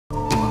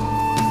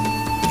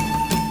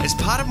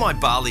part of my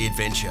Bali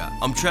adventure,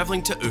 I'm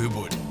travelling to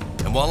Ubud,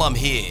 and while I'm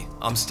here,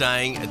 I'm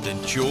staying at the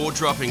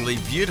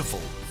jaw-droppingly beautiful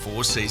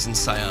Four Seasons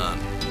Sayan.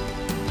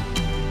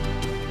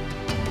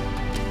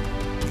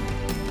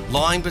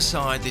 Lying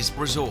beside this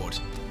resort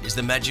is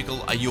the magical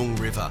Ayung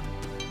River,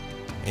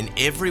 and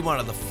every one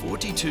of the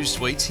 42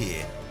 suites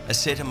here are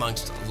set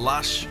amongst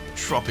lush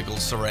tropical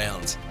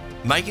surrounds,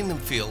 making them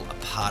feel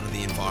a part of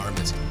the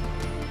environment.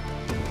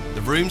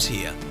 The rooms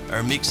here are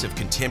a mix of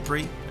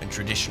contemporary and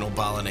traditional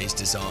Balinese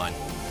design,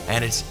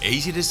 and it's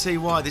easy to see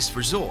why this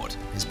resort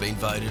has been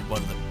voted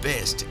one of the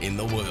best in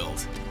the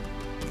world.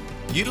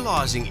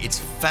 Utilising its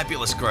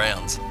fabulous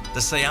grounds, the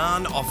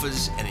Sayan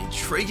offers an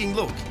intriguing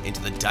look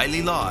into the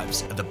daily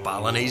lives of the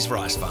Balinese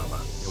rice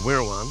farmer.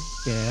 Wirrawan,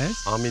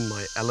 Yes. I'm in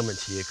my element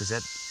here because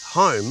at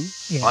home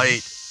Yes. I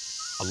eat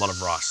a lot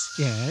of rice.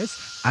 Yes.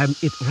 I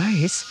eat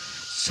rice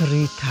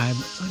 3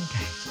 times a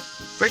day.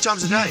 3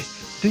 times a day?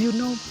 Do you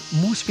know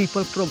most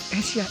people from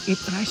Asia eat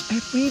rice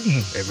every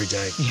day? Every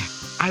day. Yeah.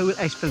 I will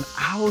explain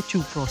how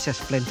to process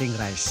planting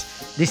rice.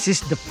 This is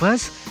the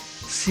first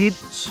seed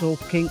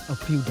soaking a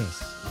few days.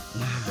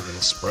 They're going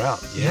to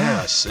sprout.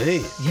 Yeah, I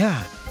see.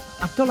 Yeah.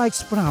 After like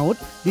sprout,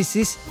 this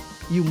is,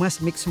 you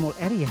must make small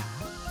area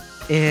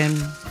and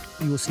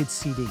you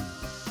seeding.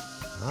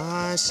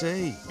 I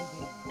see.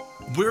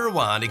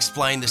 Wirrawan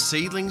explained the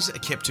seedlings are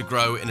kept to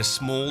grow in a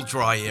small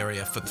dry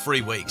area for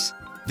 3 weeks,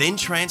 then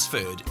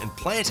transferred and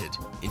planted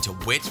into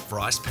wet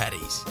rice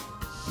paddies.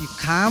 You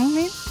come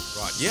in?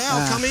 Right, yeah,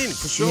 I'll come in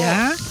for sure.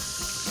 Yeah.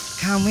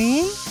 Come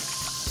in.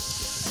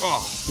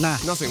 Oh, Nah.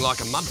 nothing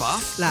like a mud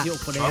bath. Lah, Try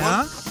over there.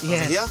 one?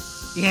 Yes. Over here?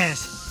 Yes.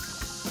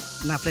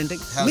 Now planting.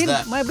 How's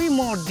that? Maybe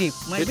more deep.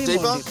 Maybe Bit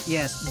more deeper? deep.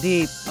 Yes,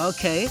 deep.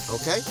 Okay.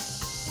 Okay.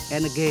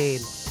 And again.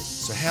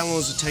 So how long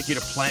does it take you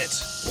to plant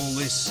all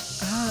this?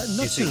 Not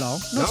You so think? long.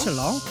 No? Not so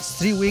long. It's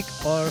 3 weeks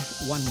or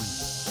 1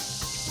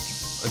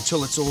 month.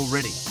 Until it's all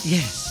ready?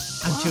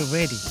 Yes. Until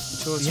ready.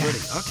 Until it's Yeah.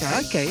 ready. Okay.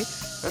 Okay.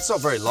 That's not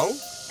very long.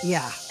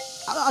 Yeah.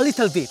 A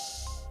little bit.